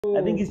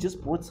I think he's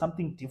just brought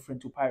something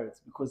different to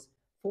Pirates because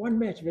For one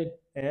match, man.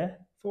 eh,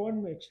 For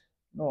one match.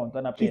 no,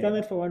 Ntwana He's done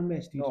Pere. that for one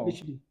match, dude. No,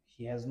 Literally.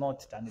 he has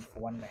not done it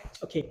for one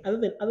match. Okay,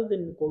 other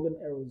than Golden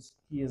Arrows,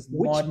 He has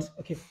which not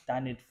okay,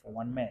 done it for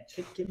one match.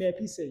 may I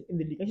please say in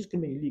the league? I just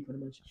come in the league for the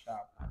match.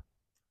 Sharp.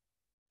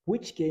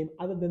 Which game,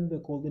 other than the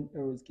Golden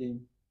Arrows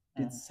game,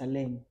 did Mm.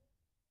 Saleng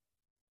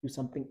do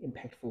something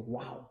impactful?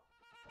 Wow.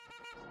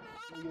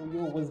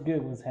 Yo, what's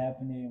good? What's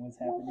happening? What's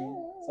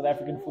happening? South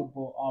African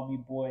football army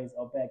boys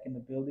are back in the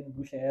building.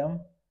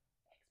 Bushem.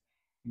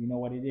 You know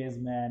what it is,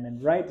 man.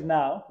 And right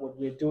now, what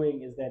we're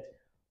doing is that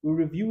we're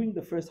reviewing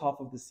the first half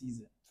of the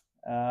season.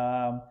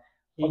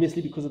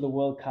 Obviously, because of the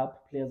World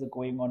Cup, players are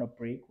going on a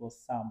break. Well,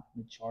 some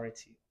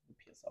majority of the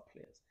PSL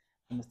players.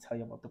 I must tell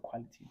you about the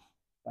quality,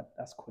 but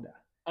that's Koda.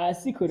 I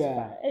see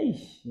Koda.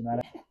 You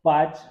know,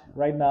 but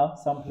right now,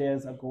 some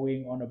players are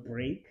going on a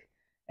break,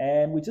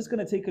 and we're just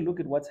gonna take a look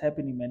at what's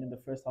happening, man, in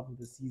the first half of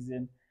the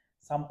season.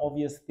 Some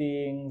obvious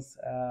things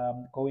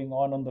going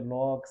on the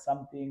log.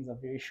 Some things are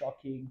very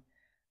shocking.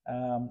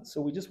 So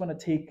we just want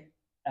to take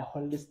a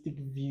holistic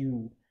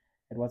view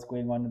at what's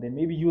going on, and then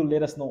maybe you'll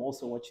let us know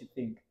also what you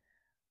think.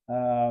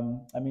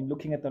 I mean,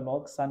 looking at the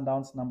log,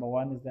 Sundowns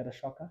 #1, is that a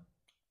shocker?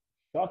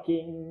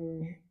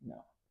 Shocking.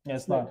 No. Yeah,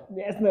 it's not.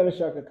 That's not a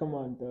shocker. Come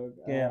on, dog.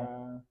 Yeah.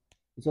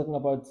 We're talking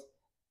about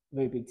a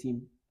very big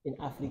team in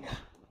Africa.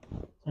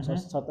 So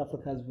South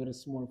Africa is very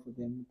small for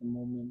them at the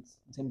moment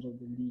in terms of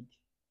the league.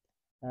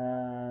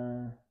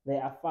 They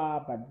are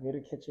far, but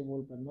very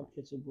catchable, but not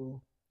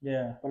catchable.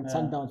 Yeah. But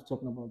Sundowns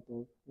talking about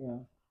though. Yeah.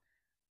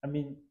 I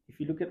mean, if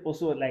you look at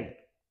also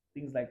like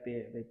things like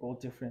their goal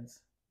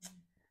difference,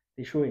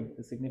 they're showing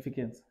the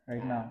significance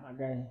right now.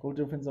 Okay. Goal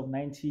difference of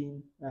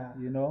 19,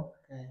 you know,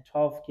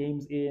 12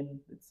 games in,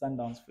 it's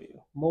Sundowns for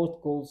you.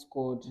 Most goals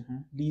scored,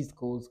 least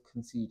goals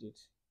conceded.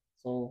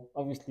 So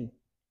obviously,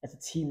 as a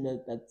team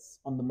that's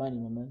on the money,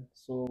 my man.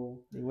 So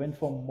they went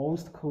from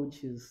most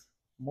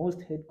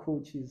head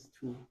coaches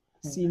to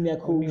senior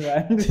coach.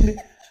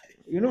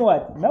 You know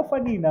what? Not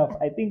funny enough.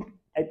 I think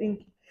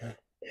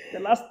the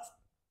last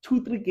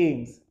 2-3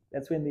 games,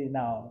 that's when they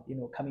now,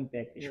 coming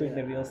back, they're showing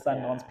the real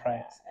Sundowns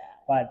price.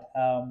 But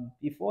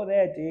before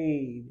that,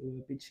 they were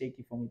a bit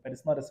shaky for me. But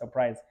it's not a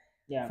surprise.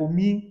 Yeah. For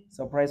me,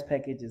 surprise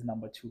package is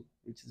 #2,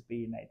 which is Bay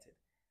United.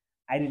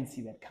 I didn't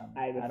see that coming.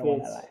 I don't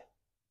want to lie.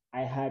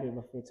 I had it,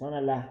 Buffett.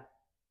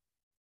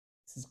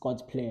 This is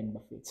God's plan,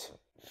 Buffett.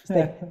 It's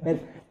like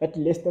that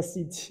Leicester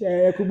City.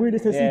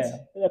 Leicester City.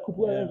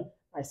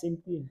 Same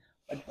thing.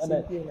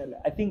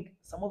 I think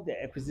some of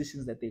the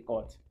acquisitions that they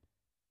got,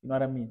 you know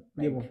what I mean?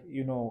 Like,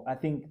 I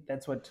think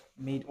that's what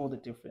made all the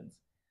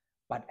difference.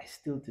 But I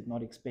still did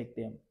not expect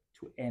them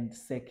to end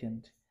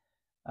second,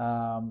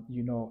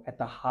 at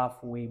the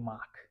halfway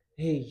mark.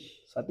 Hey.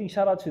 So I think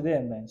shout out to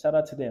them, man. Shout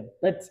out to them.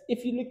 But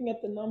if you're looking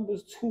at the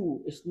numbers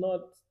too, it's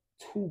not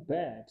too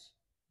bad.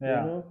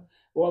 Yeah. You know?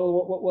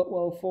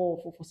 Well,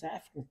 for South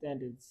African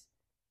standards,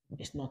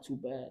 it's not too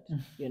bad.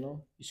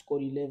 You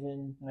scored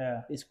 11.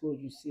 Yeah. They scored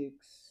you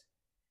 6.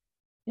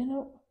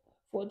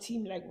 For a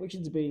team like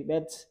Richards Bay,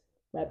 that's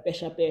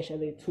Pesha,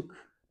 they took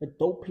the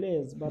dope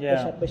players.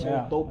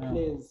 Pesha, dope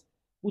players.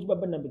 Which by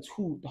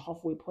 #2, the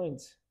halfway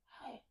point.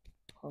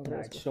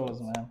 Congrats. It shows,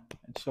 man.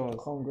 It shows.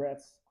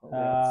 Congrats.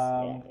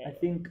 I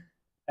think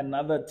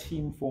another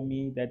team for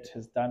me that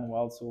has done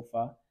well so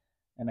far,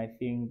 and I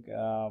think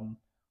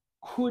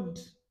could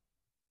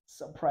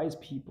surprise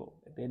people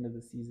at the end of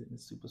the season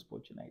is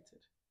SuperSport United.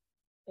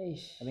 I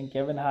think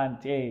Kevin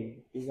Hunt,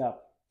 big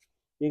up.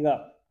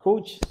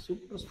 Coach,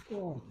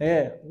 SuperSport.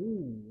 Yeah.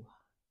 Ooh.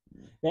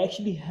 They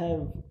actually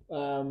have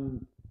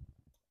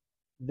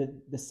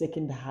the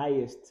second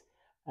highest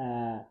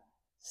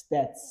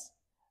stats.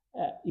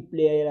 A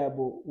player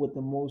with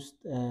the most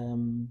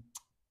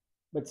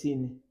with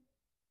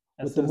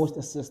the most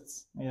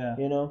assists. Yeah.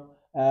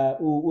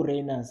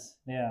 Urenas.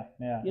 Yeah.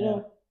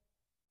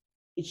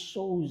 It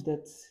shows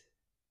that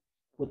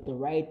with the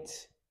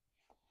right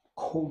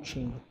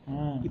coaching,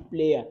 a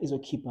player is a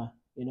keeper,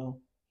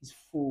 his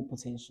full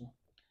potential.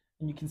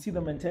 And you can see the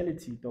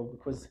mentality though,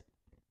 because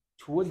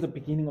towards the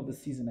beginning of the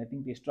season, I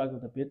think they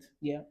struggled a bit.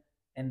 Yeah.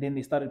 And then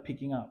they started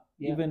picking up.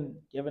 Yeah. Even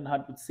Kevin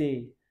Hart would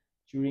say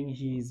during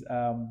his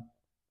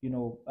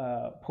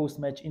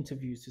post-match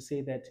interviews to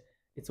say that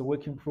it's a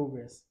work in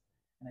progress.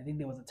 And I think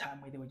there was a time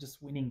where they were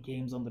just winning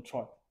games on the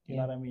trot. You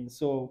know what I mean?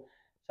 So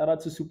shout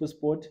out to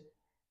SuperSport.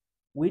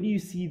 Where do you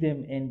see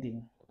them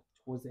ending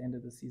towards the end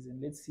of the season?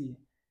 Let's see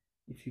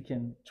if you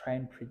can try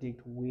and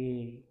predict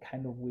where.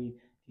 Do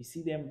you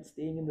see them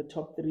staying in the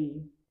top 3?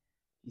 Do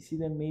you see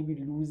them maybe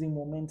losing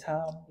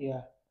momentum?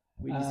 Yeah.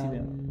 Where do you see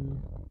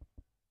them?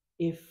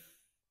 If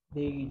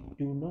they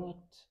do not,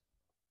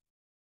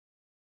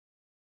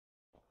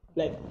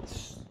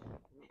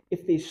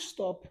 if they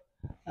stop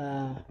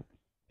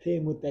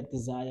playing with that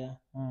desire,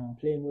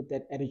 playing with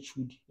that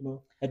attitude,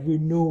 that we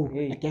know.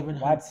 Hey, Kevin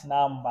what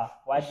number?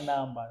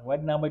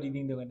 What number do you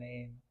think they're going to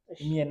end?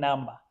 Give me a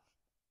number.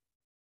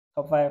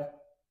 Top 5?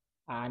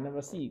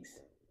 Number 6.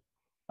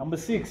 Number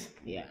 6?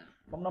 Yeah.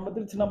 From number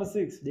 3 to number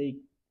 6? They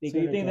So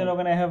you think they're not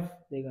gonna have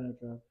They're gonna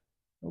drop.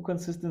 no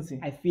consistency?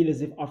 I feel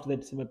as if after the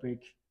December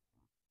break,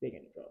 they're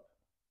gonna drop.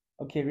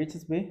 Okay,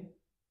 Richards Bay.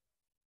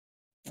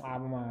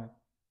 I'm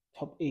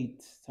top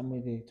 8,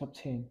 somewhere there, top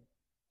 10.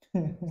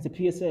 It's the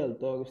PSL,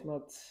 dog. It's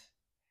not.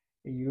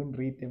 You don't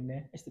read them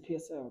there. It's the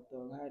PSL,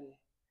 dog.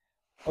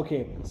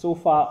 Okay, so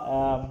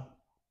far,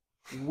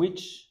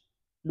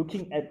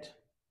 looking at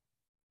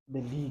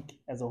the league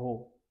as a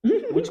whole,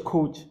 which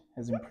coach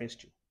has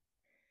impressed you?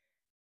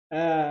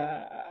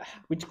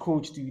 Which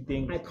coach do you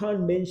think? I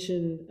can't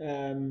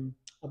mention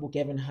Abu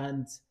Gavin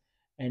Hunt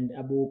and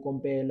Abu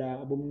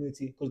Kompela, Abu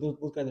Munuti, because those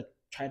guys are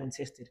tried and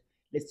tested.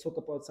 Let's talk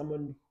about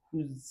someone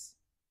who's,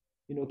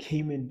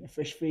 came in a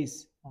fresh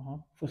face.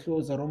 For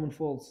sure, it's a Roman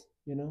Falls,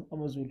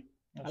 Amazul.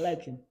 Yes. I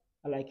like him.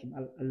 I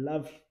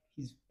love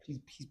his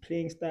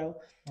playing style.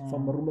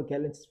 From Maruma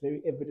Gallant, it's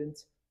very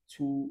evident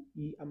to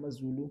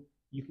Amazulu.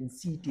 You can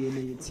see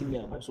DNA in team.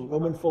 So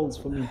Roman Falls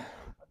for me.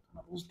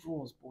 Those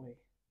draws, boy.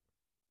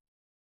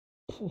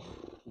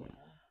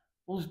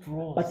 Those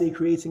draws. But they're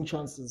creating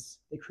chances.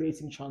 But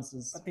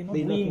they're not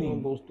winning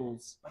on those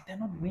doors. But they're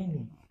not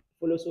winning.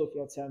 Follow so of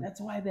your time.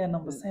 That's why they're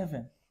number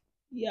 7.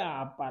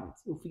 Yeah, but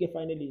if we get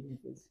finally in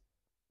this.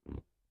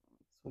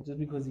 So just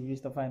because he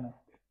reached the final.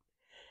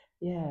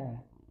 Yeah.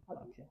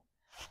 Okay.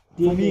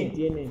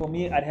 DNA. For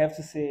me, I'd have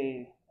to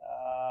say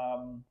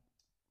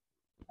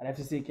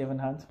Kevin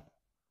Hunt.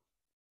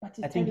 But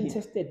I think he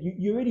tested.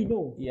 You already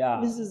know. Yeah.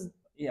 This is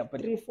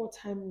but 3-4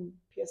 time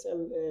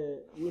PSL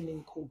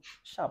winning coach.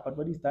 Sure, but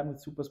what he's done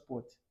with Super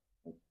Sport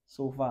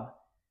so far,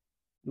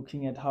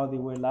 looking at how they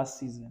were last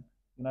season,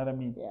 you know what I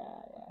mean? Yeah.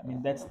 I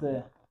mean that's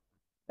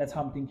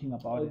how I'm thinking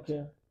about it.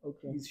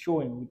 Okay. He's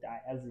showing with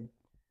as in,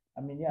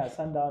 I mean,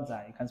 Sundowns.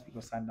 You can't speak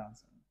of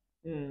Sundowns.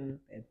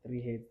 They're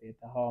 3 heads at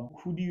the home.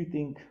 Who do you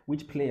think?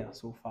 Which player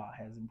so far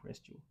has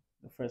impressed you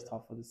the first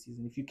half of the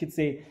season? If you could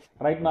say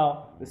right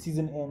now, the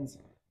season ends.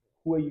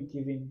 Who are you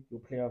giving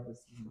your player of the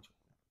season to?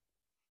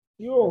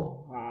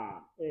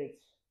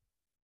 It's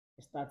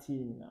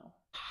starting now.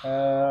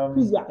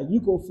 Please, you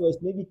go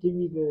first. Maybe give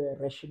me the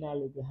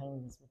rationale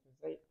behind this.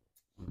 Right?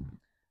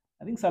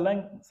 I think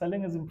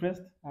Saleng is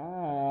impressed.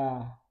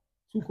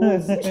 2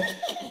 goals.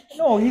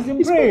 No, he's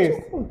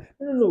impressed.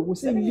 No. We're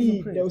saying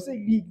league.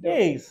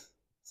 Yes,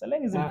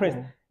 Saleng is impressed.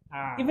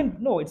 Even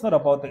no, it's not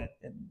about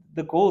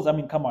the goals. I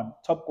mean, come on,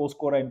 top goal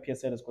scorer in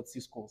PSL has got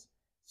 6 goals.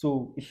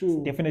 So it's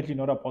definitely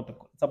not about the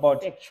goal. It's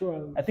about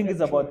factual. I think it's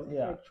about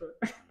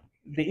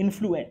the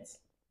influence,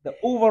 the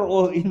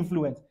overall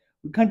influence.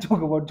 We can't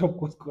talk about top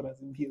goal scorers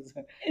in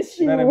PSL.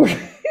 You know what I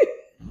mean?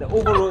 The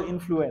overall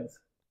influence.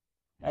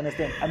 I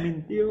understand. I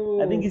mean,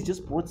 I think he's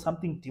just brought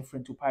something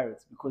different to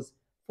Pirates because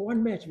for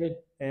one match, man.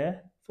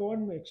 Yeah. For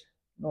one match.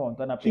 No,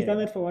 he's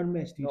done it for one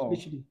match, dude. No,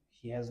 literally.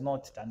 He has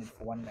not done it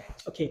for one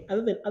match. Okay,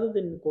 other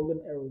than Golden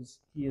Arrows,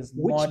 he has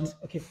not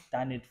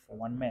done it for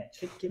one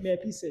match. May I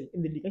please say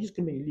in the league? I just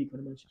couldn't make a league on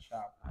a match.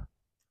 Sharp.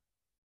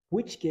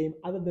 Which game,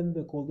 other than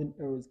the Golden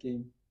Arrows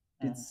game,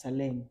 did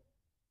Saleng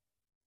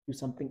do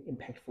something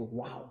impactful?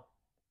 Wow.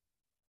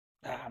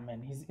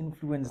 Man, he's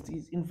influenced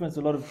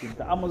a lot of teams.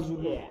 The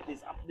Amazulu,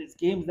 there's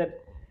games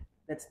that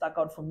stuck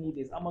out for me.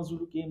 There's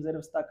Amazulu games that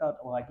have stuck out.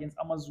 Or against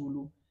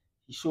Amazulu,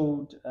 he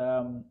showed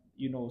some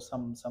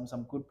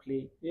good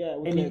play. Yeah,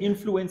 and he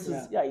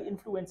influences. Yeah, he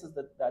influences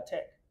the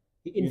attack.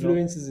 He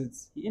influences it.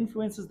 He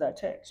influences the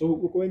attack. So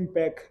we're going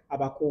back.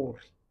 Abakor.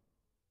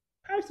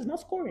 Paris is not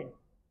scoring.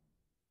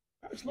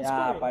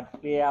 But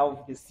player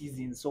of the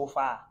season so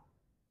far.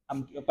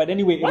 But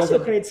anyway, what's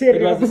your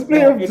criteria? It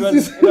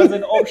was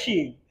an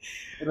option.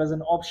 It was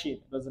an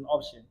option.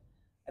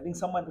 I think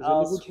someone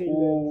else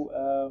who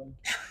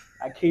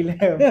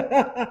Caleb.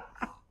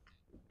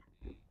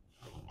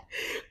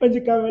 But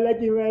you can't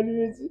like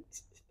evaluate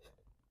it.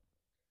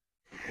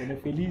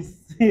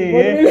 Feliz.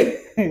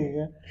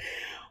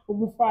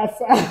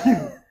 Mufasa.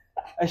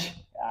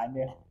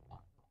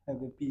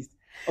 The beast.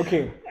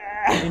 Okay.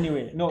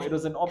 Anyway, no, it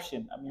was an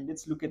option. I mean,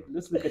 let's look at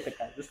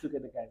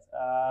the guys.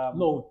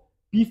 No.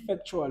 Be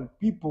factual,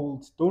 be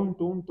bold.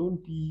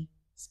 Don't be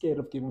scared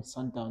of giving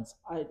Sundowns.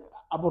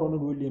 Abo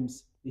Ronald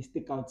Williams, they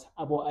stick out.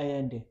 Abo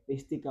Ayande, they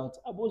stick out.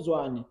 Abo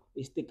Zwane,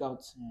 they stick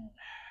out.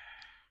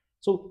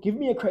 So give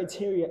me a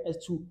criteria as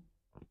to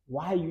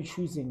why you're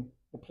choosing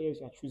the players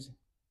you're choosing.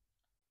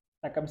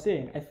 Like I'm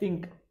saying, I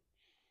think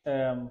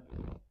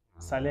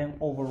Saleng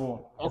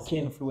overall has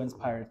influenced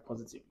Pirates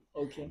positively.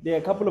 Okay. There are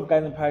a couple of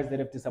guys in Pirates that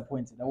have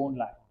disappointed. I won't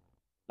lie.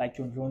 Like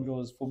John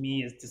Jonjo's, for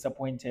me, is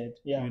disappointed.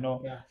 Yeah, you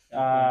know. Yeah.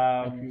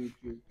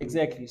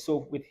 Exactly.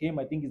 So with him,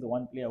 I think he's the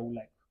one player who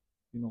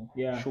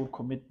showed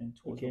commitment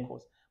towards the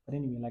cause. But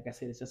anyway, like I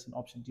said, it's just an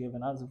option. Do you have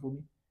an answer for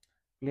me?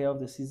 Player of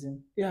the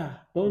season? Yeah.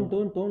 Don't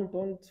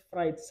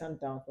fright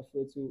Sundown for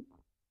free to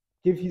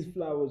give his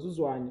flowers.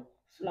 Uzwane.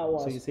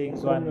 Flowers. So you're saying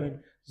Zwane?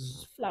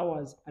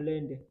 Flowers.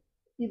 Alende.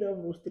 Either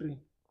of those 3.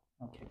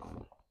 Okay,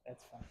 cool.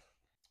 That's fine.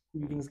 Who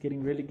do you think is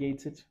getting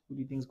relegated? Who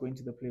do you think is going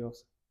to the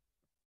playoffs?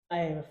 I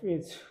am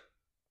afraid.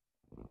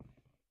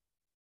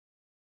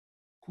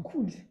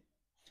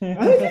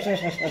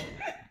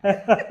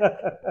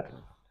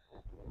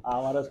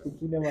 Mara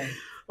Skukune, man.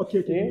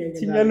 Okay,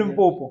 Team ya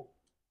Limpopo.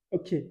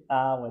 Okay.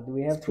 What do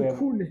we have to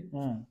have?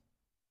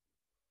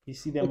 You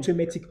see them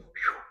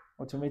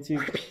automatic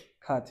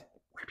cut.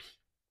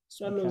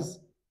 Swallows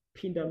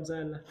Pinda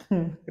Mzala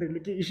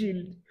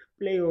relegation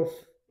playoff.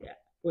 Yeah.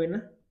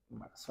 When?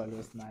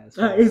 Swallows nice.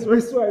 It's my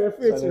Swallow.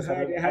 I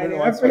don't know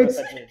what Swallows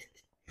are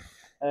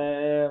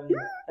doing.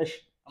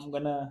 I'm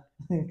gonna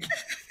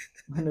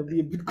be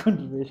a bit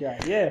controversial.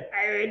 Yeah.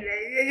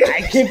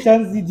 I Cape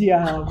Town City,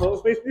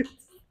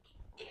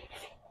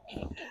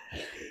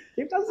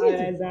 Cape Town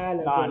City. No,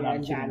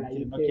 I'm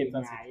kidding. Not Cape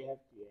Town City.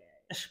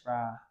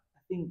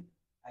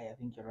 I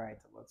think you're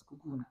right about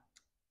Skukuna.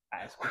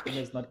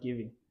 Skukuna is not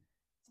giving.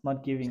 It's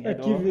not giving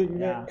at all.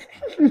 Yeah.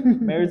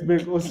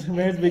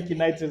 Maritzburg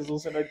United is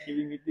also not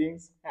giving me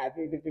things. I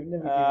think they've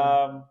never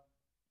given.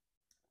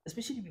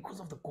 Especially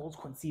because of the goals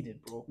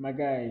conceded, bro. My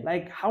guy.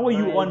 Like, how are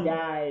you on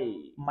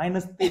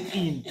minus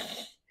 13?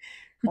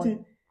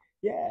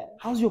 Yeah.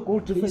 How's your goal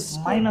difference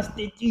minus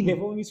 13?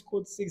 They've only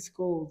scored 6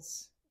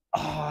 goals.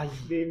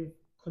 They've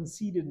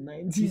conceded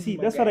 19. You see,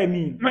 that's what I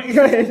mean.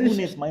 Spoon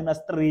is minus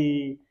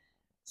 3.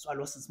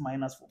 Swallows is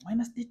minus 4.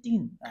 Minus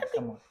 13.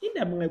 Come on.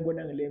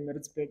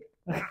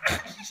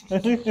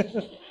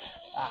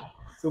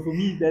 So for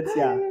me, that's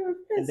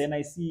And then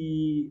I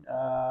see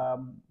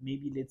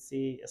maybe let's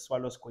say a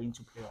Swallows going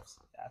to playoffs.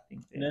 I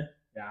think.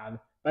 Yeah.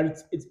 But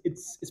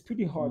it's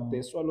pretty hard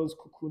there. Swallows,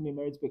 Kukune,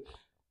 Maritzburg.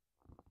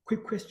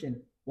 Quick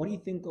question. What do you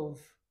think of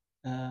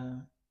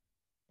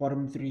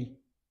bottom 3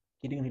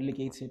 getting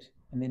relegated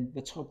and then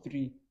the top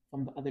 3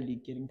 from the other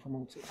league getting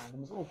promoted? They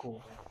must all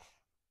go.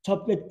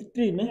 Top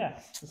 3, man? Yeah,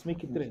 let's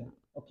make it 3.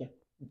 Okay.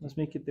 Let's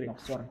make it 3. No,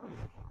 sorry.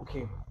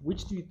 Okay.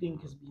 Which do you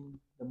think has been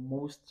the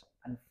most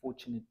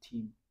unfortunate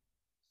team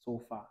so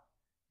far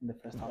in the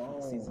first half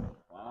of the season?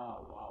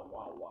 Wow.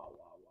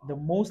 The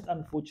most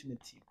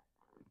unfortunate team.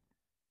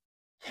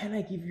 Can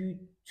I give you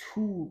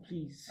 2,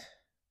 please?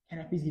 Can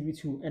I please give you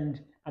 2?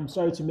 And I'm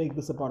sorry to make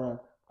this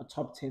about a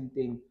top 10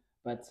 thing,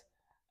 but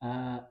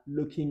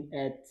looking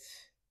at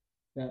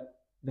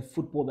the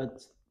football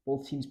that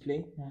both teams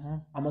play,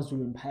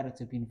 Amazulu and Pirates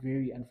have been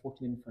very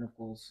unfortunate in front of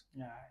goals.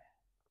 Yeah.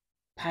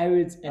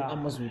 Pirates and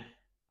Amazulu.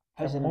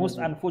 The most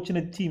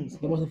unfortunate teams.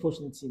 The most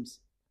unfortunate teams.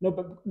 No,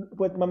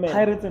 but my man.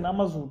 Pirates and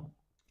Amazulu.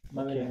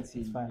 It's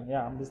fine.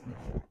 Yeah, I'm listening.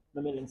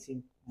 My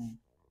team.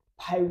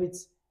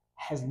 Pirates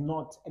has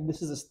not, and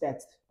this is a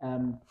stat,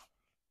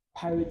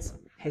 Pirates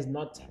has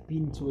not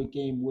been to a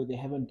game where they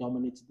haven't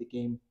dominated the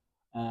game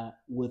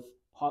with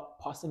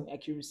passing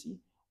accuracy,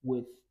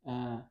 with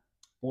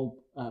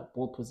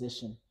ball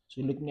possession. So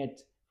you're looking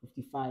at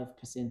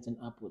 55% and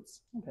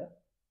upwards. Okay.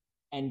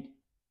 And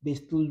they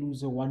still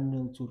lose a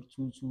 1-0 to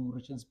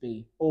Richards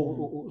Bay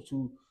or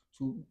to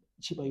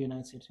Chiba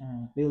United.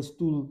 They'll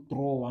still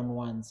draw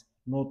 1-1s,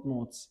 not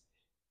nots.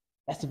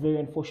 That's a very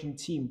unfortunate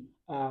team.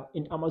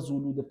 In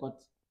Amazulu, they've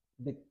got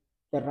the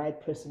right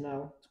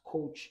personnel to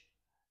coach,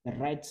 the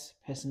right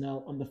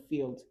personnel on the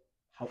field.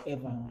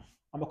 However,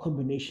 I'm a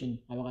combination.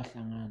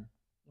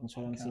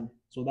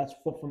 So that's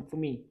for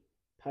me,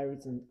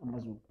 Pirates and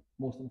Amazulu,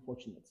 most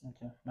unfortunate.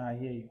 Okay, now I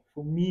hear you.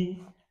 For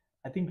me,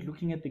 I think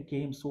looking at the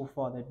game so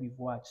far that we've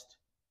watched,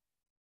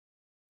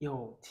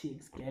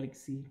 TX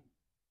Galaxy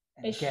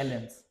and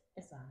Gallants.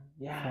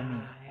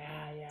 Yeah.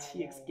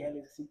 TX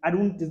Galaxy. I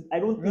don't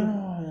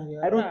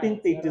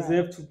think they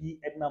deserve to be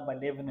at number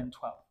 11 and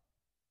 12.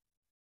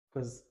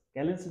 Because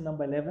Gallants is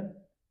number 11,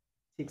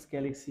 TX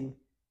Galaxy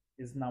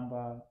is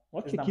number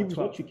what you give is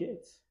what you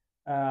get.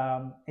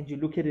 And you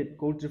look at it,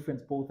 goal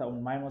difference both are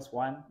on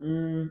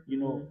 -1.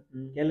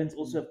 Gallants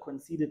also have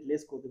conceded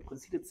less goals. They've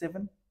conceded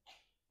 7.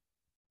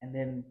 And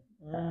then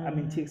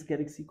TX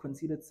Galaxy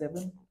conceded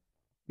 7.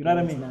 You know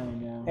what I mean?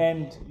 9, yeah.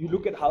 And you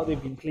look at how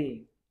they've been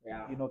playing.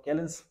 Yeah.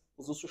 Gallants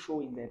was also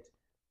showing that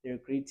they're a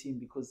great team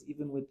because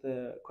even with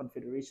the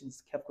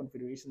CAF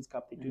Confederations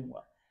Cup, they're doing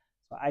well.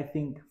 So I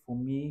think for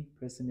me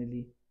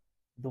personally,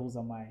 those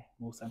are my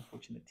most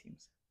unfortunate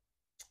teams.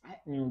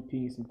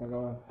 Peace.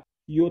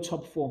 Your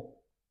top 4,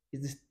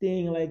 is it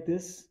staying like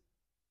this?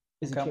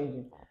 Is it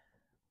changing?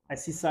 I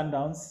see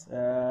Sundowns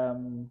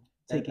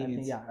taking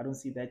it. Yeah, I don't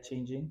see that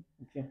changing.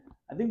 Okay.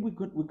 I think we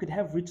could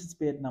have Richards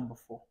Bay at number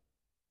 4,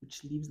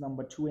 which leaves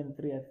number 2 and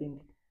 3. I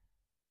think.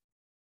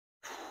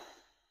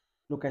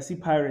 Look, I see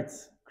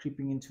Pirates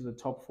creeping into the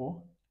top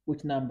 4.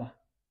 Which number?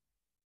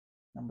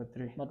 Number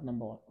 3. Not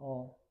number 1.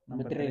 Oh,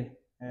 number 3.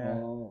 Yeah.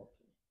 Oh,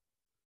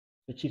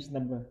 the Chiefs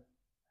number.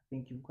 I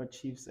think you've got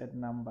Chiefs at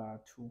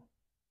number 2.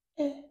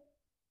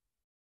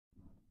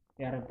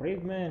 You're a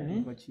brave man,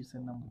 You've got Chiefs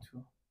at number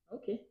 2.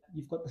 Okay.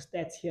 You've got the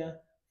stats here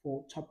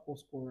for top goal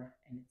scorer,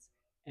 and it's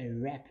a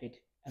rapid,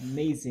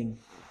 amazing,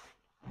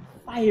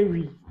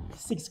 fiery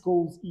 6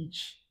 goals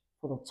each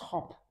for the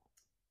top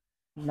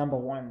number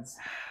 1s.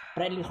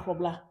 Bradley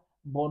Grobler,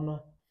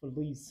 Bono,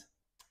 Feliz,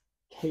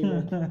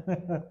 Caleb,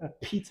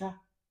 Peter,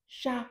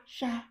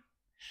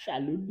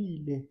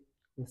 Shalulile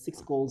with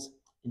 6 goals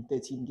in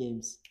 13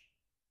 games.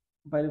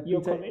 But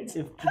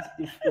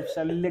if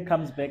Shalulile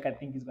comes back, I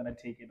think he's gonna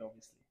take it.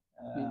 Obviously,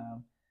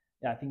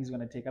 yeah, I think he's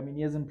gonna take. I mean,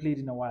 he hasn't played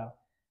in a while,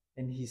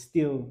 and he's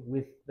still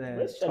with the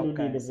Where's top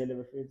Shalulile guys.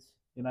 available for it?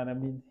 You know what I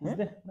mean? He's Huh?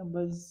 there,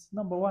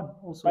 number one.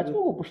 Also, But with,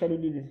 ukuphi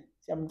Shalulile?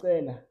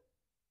 Siyamcela.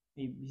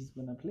 maybe he's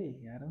gonna play.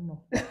 I don't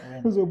know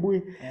when.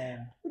 Uzobuya.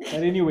 Yeah.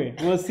 But anyway,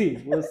 we'll see.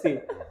 We'll see.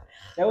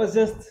 That was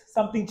just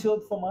something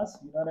chilled from us.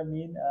 You know what I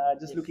mean?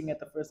 Just Yes. looking at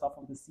the first half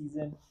of the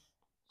season.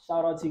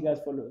 Shout out to you guys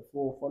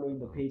for following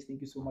the page.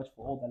 Thank you so much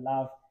for all the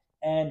love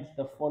and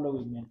the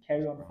following, man.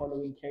 Carry on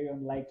following, carry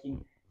on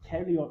liking,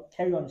 carry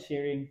on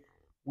sharing.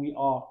 We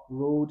are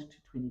road to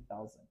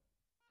 20,000.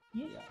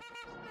 Yeah.